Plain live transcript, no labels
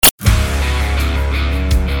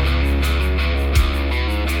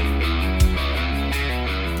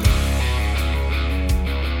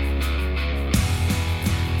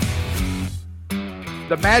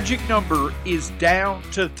magic number is down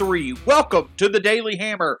to 3. Welcome to the Daily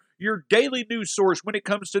Hammer, your daily news source when it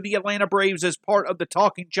comes to the Atlanta Braves as part of the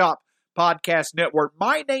Talking Chop Podcast Network.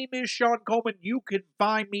 My name is Shawn Coleman. You can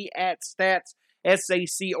find me at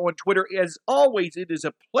StatsSAC on Twitter. As always, it is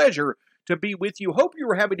a pleasure to be with you. Hope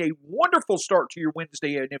you're having a wonderful start to your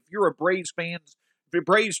Wednesday, and if you're a Braves fan,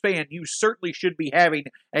 you certainly should be having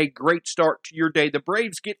a great start to your day. The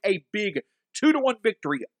Braves get a big 2-1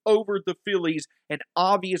 victory over the Phillies, and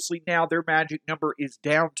obviously now their magic number is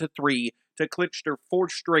down to 3 to clinch their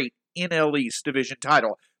 4th straight NL East division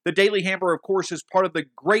title. The Daily Hammer, of course, is part of the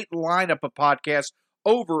great lineup of podcasts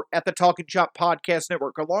over at the Talking Chop Podcast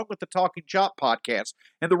Network, along with the Talking Chop Podcast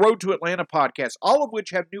and the Road to Atlanta Podcast, all of which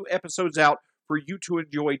have new episodes out for you to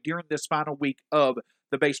enjoy during this final week of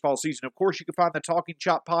the baseball season. Of course, you can find the Talking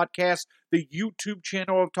Chop Podcast, the YouTube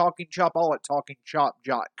channel of Talking Chop, all at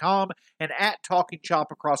TalkingChop.com, and at Talking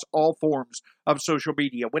Chop across all forms of social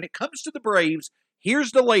media. When it comes to the Braves,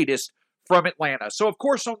 here's the latest from Atlanta. So, of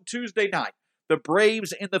course, on Tuesday night, the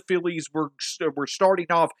Braves and the Phillies were starting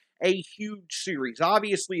off a huge series.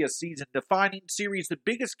 Obviously, a season-defining series, the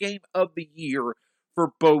biggest game of the year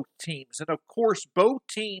for both teams. And, of course, both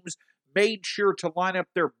teams made sure to line up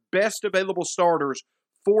their best available starters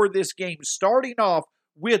for this game, starting off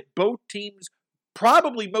with both teams'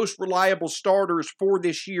 probably most reliable starters for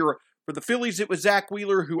this year. For the Phillies, it was Zach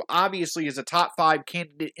Wheeler, who obviously is a top 5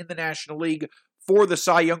 candidate in the National League for the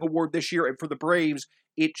Cy Young Award this year. And for the Braves,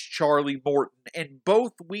 it's Charlie Morton. And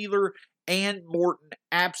both Wheeler and Morton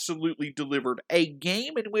absolutely delivered. A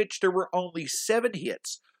game in which there were only 7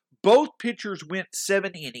 hits. Both pitchers went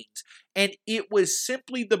 7 innings, and it was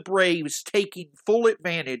simply the Braves taking full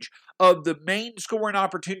advantage of the main scoring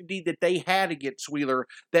opportunity that they had against Wheeler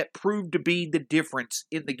that proved to be the difference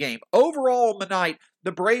in the game. Overall, on the night,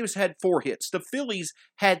 the Braves had 4 hits. The Phillies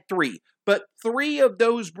had 3, but 3 of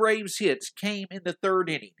those Braves hits came in the 3rd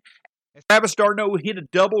inning. Travis d'Arnaud hit a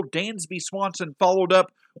double. Dansby Swanson followed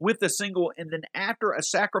up with a single, and then after a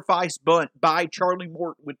sacrifice bunt by Charlie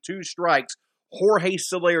Morton with 2 strikes, Jorge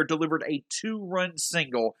Soler delivered a 2-run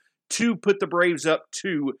single to put the Braves up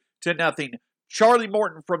 2-0. Charlie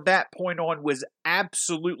Morton from that point on was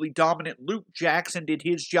absolutely dominant. Luke Jackson did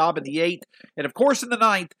his job in the 8th. And of course in the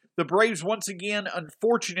 9th, the Braves once again,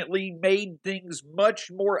 unfortunately, made things much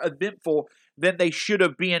more eventful than they should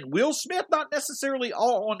have been. Will Smith, not necessarily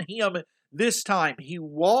all on him this time. He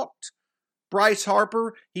walked Bryce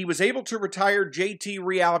Harper. He was able to retire JT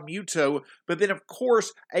Realmuto, but then, of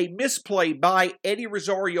course, a misplay by Eddie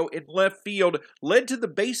Rosario in left field led to the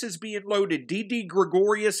bases being loaded. Didi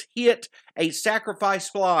Gregorius hit a sacrifice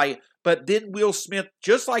fly, but then Will Smith,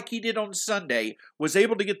 just like he did on Sunday, was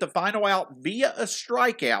able to get the final out via a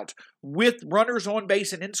strikeout with runners on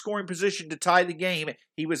base and in scoring position to tie the game.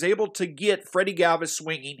 He was able to get Freddie Galvis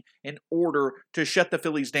swinging in order to shut the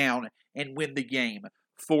Phillies down and win the game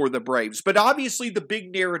for the Braves. But obviously the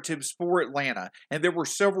big narratives for Atlanta, and there were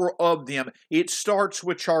several of them, it starts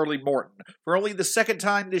with Charlie Morton. For only the 2nd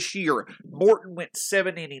time this year, Morton went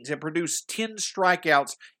 7 innings and produced 10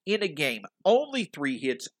 strikeouts in a game. Only 3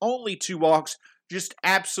 hits, only 2 walks, just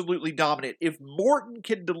absolutely dominant. If Morton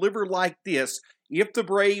can deliver like this, if the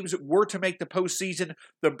Braves were to make the postseason,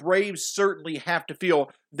 the Braves certainly have to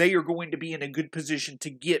feel they are going to be in a good position to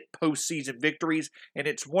get postseason victories. And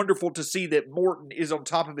it's wonderful to see that Morton is on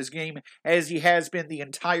top of his game as he has been the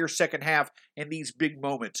entire second half in these big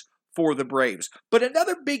moments for the Braves. But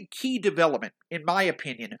another big key development, in my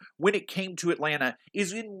opinion, when it came to Atlanta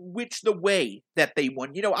is in which the way that they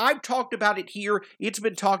won. You know, I've talked about it here. It's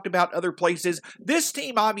been talked about other places. This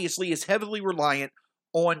team obviously is heavily reliant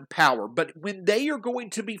on power, but when they are going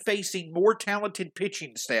to be facing more talented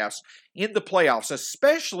pitching staffs in the playoffs,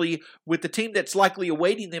 especially with the team that's likely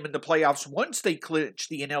awaiting them in the playoffs once they clinch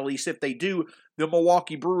the NL East, if they do, the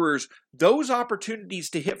Milwaukee Brewers, those opportunities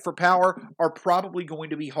to hit for power are probably going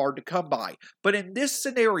to be hard to come by. But in this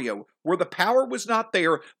scenario, where the power was not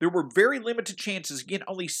there, there were very limited chances. Again,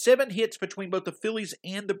 only 7 hits between both the Phillies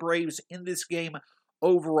and the Braves in this game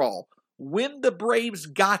overall. When the Braves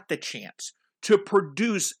got the chance to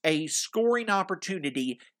produce a scoring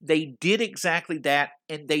opportunity, they did exactly that,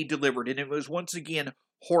 and they delivered. And it was once again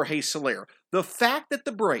Jorge Soler. The fact that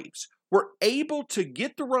the Braves were able to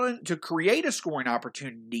get the run, to create a scoring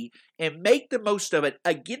opportunity and make the most of it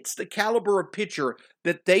against the caliber of pitcher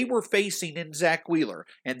that they were facing in Zach Wheeler.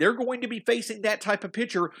 And they're going to be facing that type of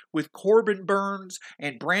pitcher with Corbin Burns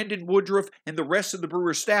and Brandon Woodruff and the rest of the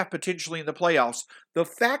Brewers staff potentially in the playoffs. The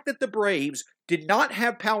fact that the Braves did not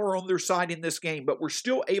have power on their side in this game, but were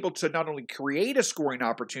still able to not only create a scoring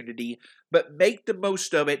opportunity, but make the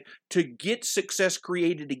most of it to get success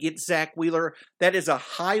created against Zach Wheeler. That is a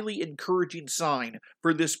highly encouraging sign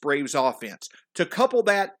for this Braves offense. To couple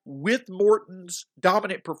that with Morton's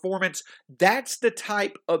dominant performance, that's the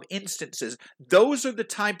type of instances, those are the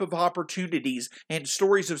type of opportunities and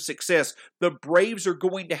stories of success the Braves are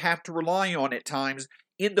going to have to rely on at times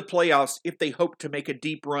in the playoffs if they hope to make a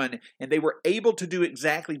deep run. And they were able to do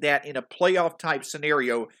exactly that in a playoff type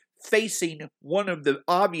scenario, facing one of the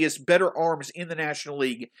obvious better arms in the National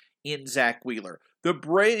League in Zach Wheeler. The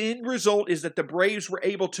end result is that the Braves were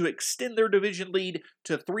able to extend their division lead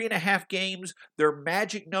to 3.5 games. Their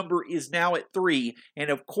magic number is now at 3.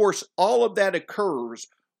 And of course, all of that occurs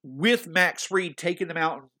with Max Fried taking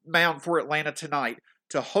the mound for Atlanta tonight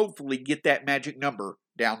to hopefully get that magic number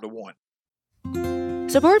down to 1.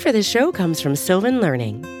 Support for this show comes from Sylvan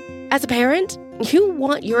Learning. As a parent, you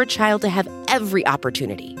want your child to have every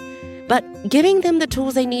opportunity, but giving them the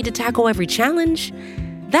tools they need to tackle every challenge,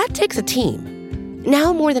 that takes a team.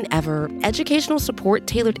 Now more than ever, educational support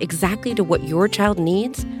tailored exactly to what your child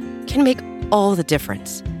needs can make all the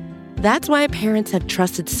difference. That's why parents have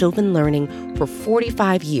trusted Sylvan Learning for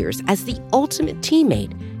 45 years as the ultimate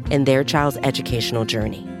teammate in their child's educational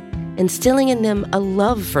journey, instilling in them a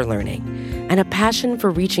love for learning and a passion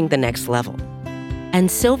for reaching the next level.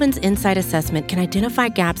 And Sylvan's Insight Assessment can identify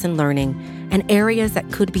gaps in learning and areas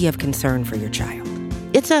that could be of concern for your child.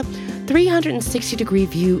 It's a 360-degree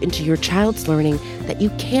view into your child's learning that you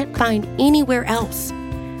can't find anywhere else,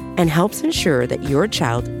 and helps ensure that your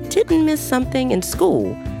child didn't miss something in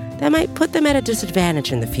school that might put them at a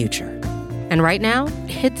disadvantage in the future. And right now,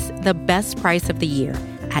 it's the best price of the year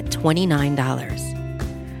at $29.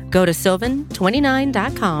 Go to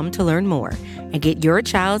sylvan29.com to learn more and get your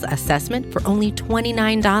child's assessment for only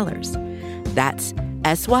 $29. That's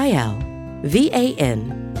SYLVAN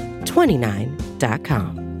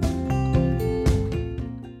 29.com.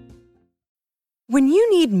 When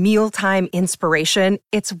you need mealtime inspiration,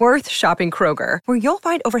 it's worth shopping Kroger, where you'll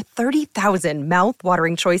find over 30,000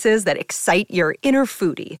 mouth-watering choices that excite your inner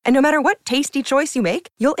foodie. And no matter what tasty choice you make,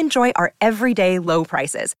 you'll enjoy our everyday low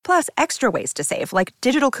prices, plus extra ways to save, like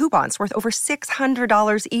digital coupons worth over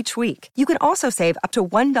 $600 each week. You can also save up to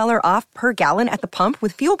 $1 off per gallon at the pump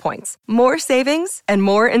with fuel points. More savings and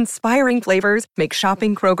more inspiring flavors make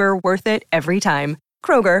shopping Kroger worth it every time.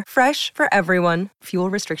 Kroger, fresh for everyone. Fuel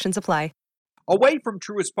restrictions apply. Away from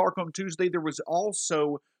Truist Park on Tuesday, there was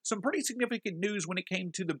also some pretty significant news when it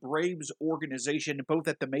came to the Braves organization, both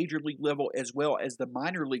at the major league level as well as the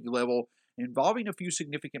minor league level, involving a few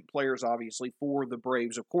significant players, obviously, for the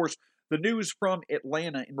Braves. Of course, the news from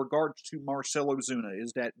Atlanta in regards to Marcel Ozuna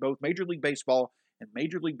is that both Major League Baseball and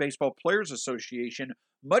Major League Baseball Players Association,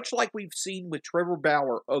 much like we've seen with Trevor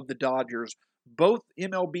Bauer of the Dodgers, both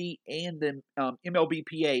MLB and the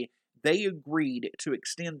MLBPA, they agreed to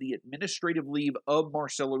extend the administrative leave of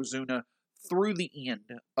Marcel Ozuna through the end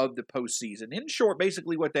of the postseason. In short,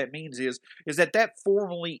 basically what that means is that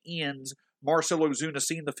formally ends Marcel Ozuna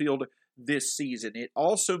seeing the field this season. It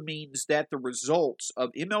also means that the results of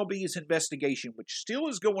MLB's investigation, which still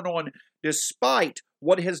is going on despite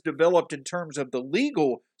what has developed in terms of the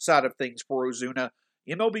legal side of things for Ozuna,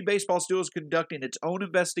 MLB Baseball still is conducting its own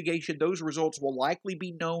investigation. Those results will likely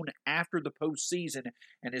be known after the postseason,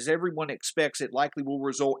 and as everyone expects, it likely will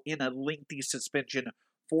result in a lengthy suspension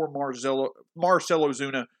for Marcel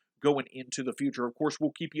Ozuna going into the future. Of course, we'll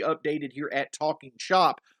keep you updated here at Talking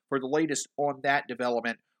Chop for the latest on that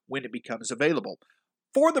development when it becomes available.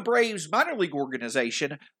 For the Braves minor league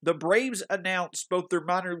organization, the Braves announced both their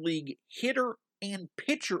minor league hitter and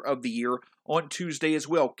pitcher of the year on Tuesday as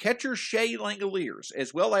well. Catcher Shea Langoliers,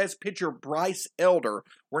 as well as pitcher Bryce Elder,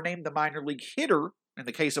 were named the minor league hitter in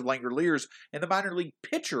the case of Langoliers and the minor league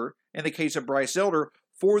pitcher in the case of Bryce Elder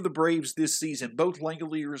for the Braves this season. Both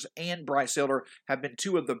Langoliers and Bryce Elder have been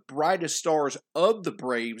two of the brightest stars of the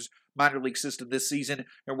Braves minor league system this season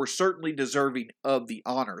and were certainly deserving of the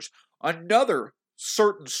honors. Another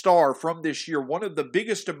certain star from this year, one of the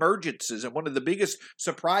biggest emergences and one of the biggest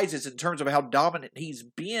surprises in terms of how dominant he's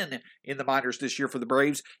been in the minors this year for the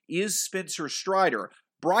Braves, is Spencer Strider.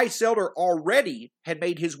 Bryce Elder already had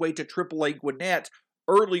made his way to AAA Gwinnett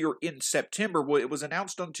earlier in September. Well, it was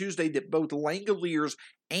announced on Tuesday that both Langoliers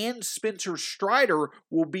and Spencer Strider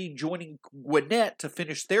will be joining Gwinnett to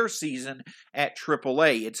finish their season at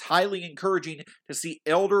AAA. It's highly encouraging to see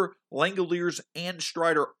Elder, Langoliers, and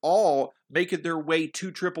Strider all making their way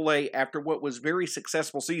to AAA after what was very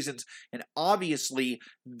successful seasons, and obviously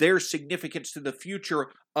their significance to the future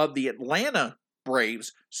of the Atlanta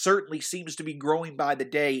Braves certainly seems to be growing by the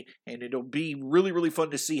day, and it'll be really, really fun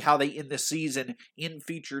to see how they end the season in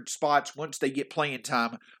featured spots once they get playing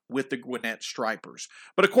time with the Gwinnett Stripers.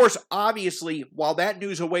 But of course, obviously, while that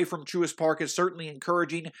news away from Truist Park is certainly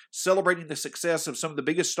encouraging, celebrating the success of some of the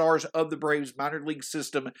biggest stars of the Braves minor league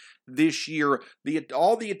system this year,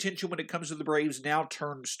 all the attention when it comes to the Braves now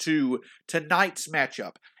turns to tonight's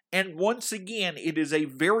matchup. And once again, it is a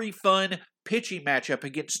very fun pitching matchup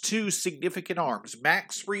against two significant arms.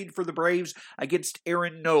 Max Fried for the Braves against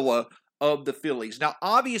Aaron Nola of the Phillies. Now,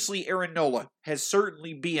 obviously, Aaron Nola has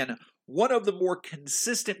certainly been one of the more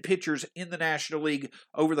consistent pitchers in the National League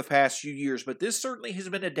over the past few years, but this certainly has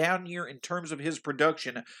been a down year in terms of his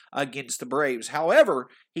production against the Braves. However,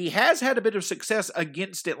 he has had a bit of success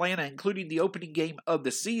against Atlanta, including the opening game of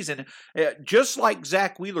the season. Just like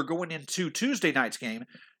Zach Wheeler going into Tuesday night's game,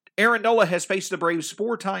 Aaron Nola has faced the Braves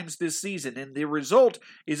 4 times this season, and the result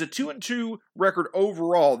is a 2-2 record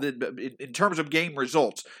overall in terms of game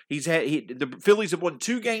results. The Phillies have won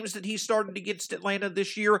 2 games that he started against Atlanta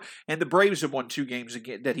this year, and the Braves have won 2 games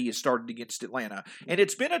that he has started against Atlanta. And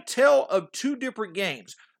it's been a tale of 2 different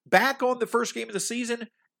games. Back on the first game of the season,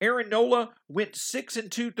 Aaron Nola went 6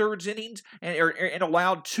 2/3 innings and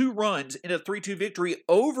allowed 2 runs in a 3-2 victory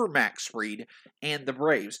over Max Fried and the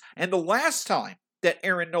Braves. And the last time that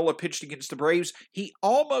Aaron Nola pitched against the Braves, he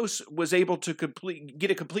almost was able to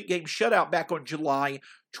get a complete game shutout back on July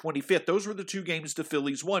 25th. Those were the 2 games the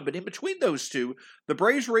Phillies won. But in between those 2, the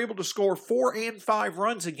Braves were able to score 4 and 5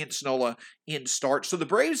 runs against Nola in starts. So the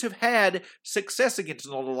Braves have had success against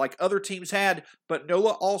Nola like other teams had, but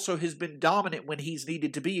Nola also has been dominant when he's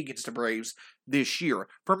needed to be against the Braves this year.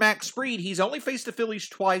 For Max Fried, he's only faced the Phillies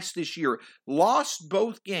twice this year, lost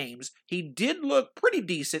both games. He did look pretty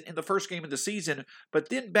decent in the first game of the season, but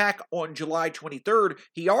then back on July 23rd,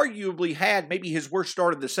 he arguably had maybe his worst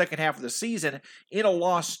start of the second half of the season in a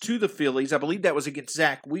loss to the Phillies. I believe that was against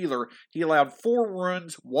Zach Wheeler. He allowed 4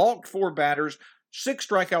 runs, walked 4 batters, 6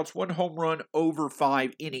 strikeouts, 1 home run over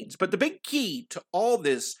 5 innings. But the big key to all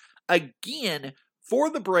this, again,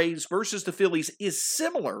 for the Braves versus the Phillies is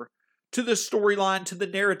similar to the storyline, to the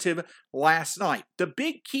narrative last night. The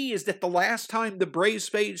big key is that the last time the Braves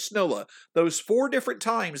faced Nola, those 4 different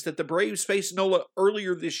times that the Braves faced Nola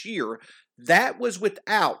earlier this year, that was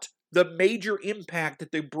without the major impact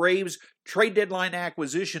that the Braves trade deadline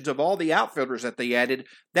acquisitions of all the outfielders that they added,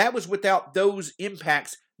 that was without those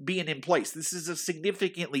impacts being in place. This is a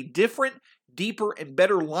significantly different, deeper, and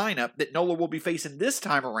better lineup that Nola will be facing this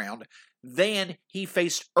time around than he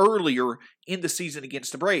faced earlier in the season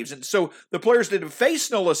against the Braves. And so the players that have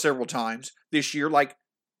faced Nola several times this year, like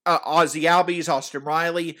Ozzie Albies, Austin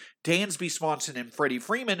Riley, Dansby Swanson, and Freddie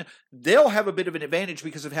Freeman, they'll have a bit of an advantage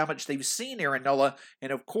because of how much they've seen Aaron Nola.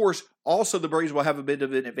 And of course, also the Braves will have a bit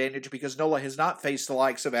of an advantage because Nola has not faced the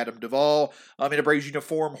likes of Adam Duvall in a Braves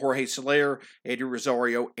uniform, Jorge Soler, Eddie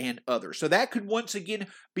Rosario, and others. So that could once again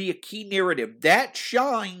be a key narrative. That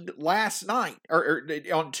shined last night, or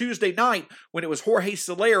on Tuesday night, when it was Jorge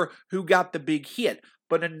Soler who got the big hit.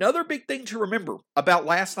 But another big thing to remember about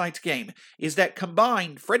last night's game is that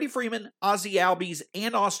combined, Freddie Freeman, Ozzie Albies,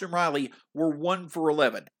 and Austin Riley were 1 for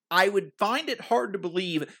 11. I would find it hard to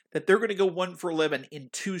believe that they're going to go 1 for 11 in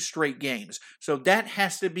 2 straight games. So that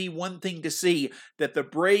has to be one thing to see, that the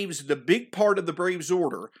Braves, the big part of the Braves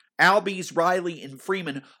order, Albies, Riley, and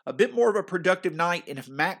Freeman, a bit more of a productive night. And if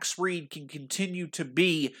Max Fried can continue to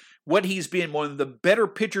be what he's been, one of the better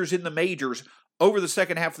pitchers in the majors over the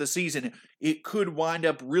second half of the season, it could wind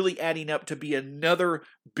up really adding up to be another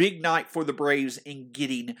big night for the Braves in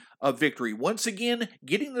getting a victory. Once again,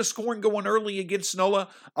 getting the scoring going early against Nola,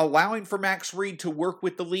 allowing for Max Fried to work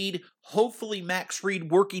with the lead. Hopefully Max Fried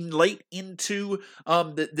working late into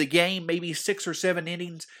the game, maybe 6 or 7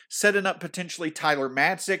 innings, setting up potentially Tyler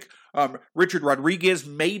Matzik, Richard Rodriguez,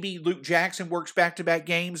 maybe Luke Jackson works back-to-back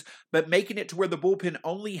games, but making it to where the bullpen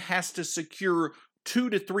only has to secure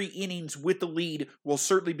 2 to 3 innings with the lead will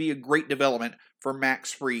certainly be a great development for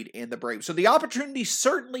Max Fried and the Braves. So the opportunity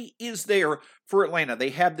certainly is there for Atlanta.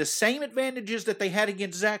 They have the same advantages that they had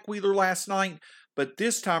against Zach Wheeler last night, but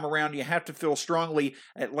this time around you have to feel strongly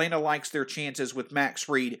Atlanta likes their chances with Max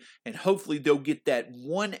Fried, and hopefully they'll get that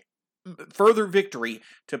one further victory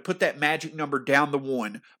to put that magic number down the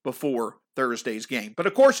 1 before Thursday's game. But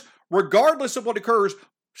of course, regardless of what occurs,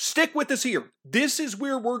 stick with us here. This is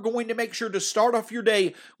where we're going to make sure to start off your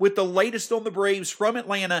day with the latest on the Braves from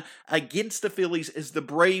Atlanta against the Phillies as the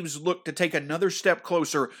Braves look to take another step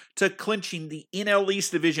closer to clinching the NL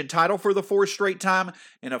East Division title for the 4th straight time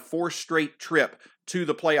and a 4th straight trip to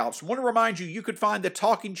the playoffs. I want to remind you, you could find the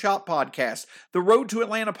Talking Chop podcast, the Road to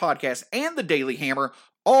Atlanta podcast, and the Daily Hammer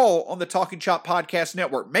all on the Talking Chop Podcast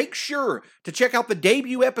Network. Make sure to check out the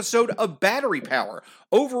debut episode of Battery Power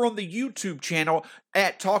over on the YouTube channel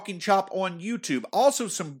at Talking Chop on YouTube. Also,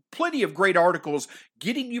 plenty of great articles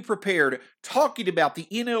getting you prepared, talking about the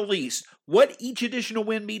NL East, what each additional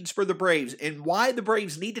win means for the Braves, and why the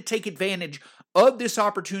Braves need to take advantage of this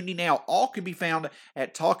opportunity now. All can be found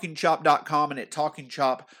at TalkingChop.com and at Talking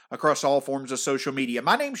Chop across all forms of social media.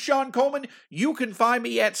 My name's Shawn Coleman. You can find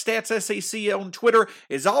me at StatsSAC on Twitter.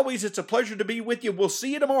 As always, it's a pleasure to be with you. We'll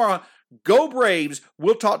see you tomorrow. Go Braves.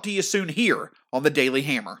 We'll talk to you soon here on the Daily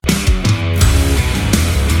Hammer.